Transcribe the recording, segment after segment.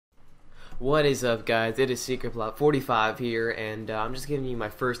What is up, guys? It is Secret Plot 45 here, and I'm just giving you my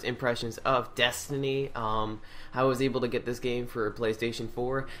first impressions of Destiny. I was able to get this game for PlayStation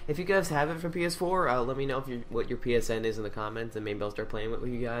 4. If you guys have it for PS4, let me know what your PSN is in the comments, and maybe I'll start playing with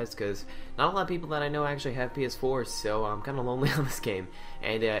you guys, because not a lot of people that I know actually have PS4, so I'm kind of lonely on this game.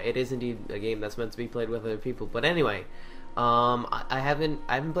 And it is indeed a game that's meant to be played with other people. But anyway, I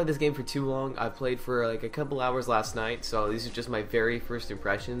haven't played this game for too long. I played for like a couple hours last night, so these are just my very first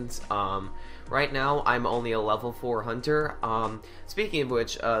impressions. Right now I'm only a level 4 hunter. Speaking of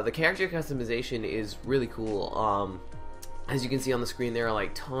which, the character customization is really cool. As you can see on the screen, there are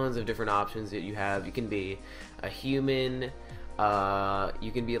like tons of different options that you have. You can be a human.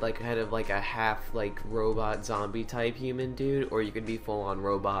 You can be like kind of like a half like robot zombie type human dude, or you could be full on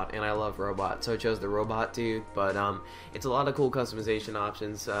robot, and I love robot, so I chose the robot dude. But it's a lot of cool customization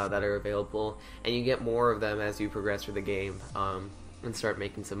options that are available, and you get more of them as you progress through the game and start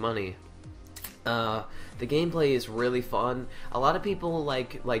making some money. The gameplay is really fun. A lot of people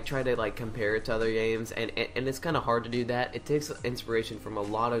like try to like compare it to other games, and it's kind of hard to do that. It takes inspiration from a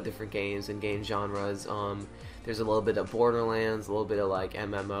lot of different games and game genres. There's a little bit of Borderlands, a little bit of like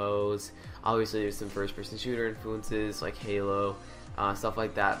MMOs. Obviously, there's some first-person shooter influences like Halo, stuff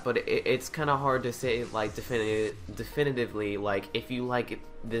like that. But it's kind of hard to say like definitively like if you like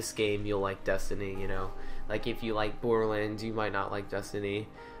this game, you'll like Destiny. You know, like if you like Borderlands, you might not like Destiny.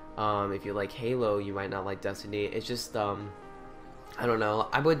 If you like Halo, you might not like Destiny. It's just I don't know.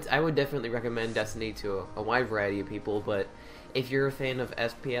 I would definitely recommend Destiny to a wide variety of people, but if you're a fan of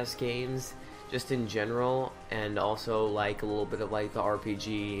FPS games just in general, and also like a little bit of like the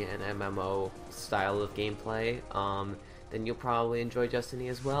RPG and MMO style of gameplay, then you'll probably enjoy Destiny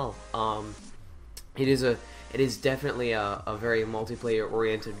as well. It is definitely a very multiplayer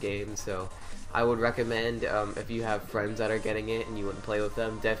oriented game, so I would recommend if you have friends that are getting it and you want to play with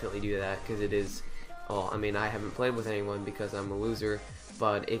them, definitely do that, because it is, well, I mean, I haven't played with anyone because I'm a loser,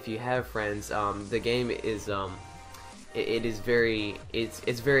 but if you have friends, the game is it's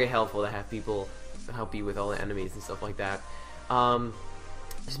very helpful to have people help you with all the enemies and stuff like that.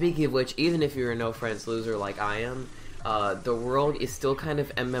 Speaking of which, even if you're a no friends loser like I am, the world is still kind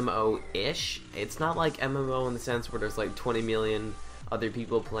of MMO-ish. It's not like MMO in the sense where there's like 20 million other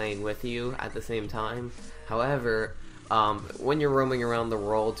people playing with you at the same time. However, when you're roaming around the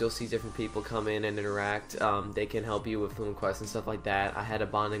world, you'll see different people come in and interact. They can help you with film quests and stuff like that. I had a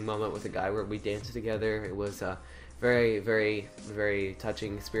bonding moment with a guy where we danced together. It was a very, very, very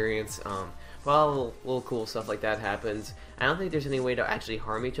touching experience. Well, little cool stuff like that happens. I don't think there's any way to actually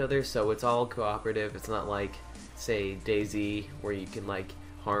harm each other, so it's all cooperative. It's not like, say, DayZ, where you can like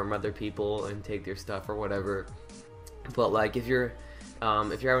harm other people and take their stuff or whatever. But like if you're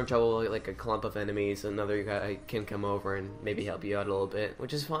having trouble with like a clump of enemies, another guy can come over and maybe help you out a little bit,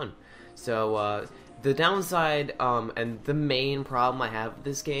 which is fun. So the downside and the main problem I have with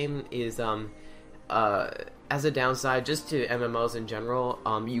this game is as a downside, just to MMOs in general,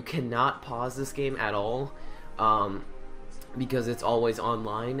 you cannot pause this game at all, because it's always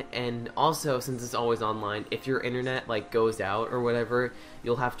online. And also, since it's always online, if your internet like goes out or whatever,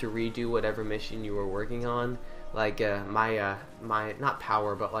 you'll have to redo whatever mission you were working on. Like my not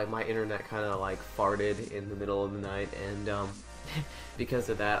power, but like my internet kind of like farted in the middle of the night, and because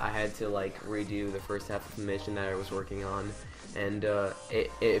of that, I had to like redo the first half of the mission that I was working on. And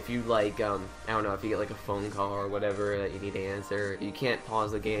if you like, I don't know, if you get like a phone call or whatever that you need to answer, you can't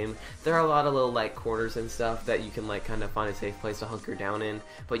pause the game. There are a lot of little like corners and stuff that you can like kind of find a safe place to hunker down in,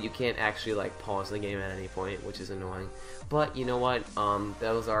 but you can't actually like pause the game at any point, which is annoying. But you know what,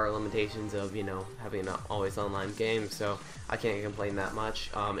 those are limitations of, you know, having an always online game, so I can't complain that much.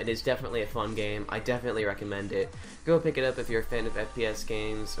 It is definitely a fun game. I definitely recommend it. Go pick it up if you're a fan of FPS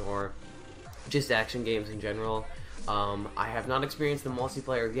games or just action games in general. I have not experienced the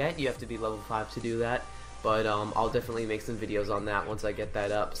multiplayer yet. You have to be level 5 to do that, but I'll definitely make some videos on that once I get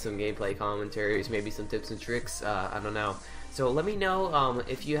that up, some gameplay commentaries, maybe some tips and tricks, I don't know. So let me know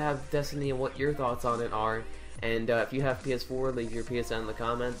if you have Destiny and what your thoughts on it are, and if you have PS4, leave your PSN in the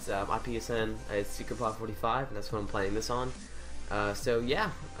comments. My PSN is SecretPlot45, and that's what I'm playing this on. So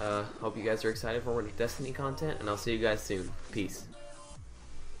yeah, hope you guys are excited for more Destiny content, and I'll see you guys soon. Peace.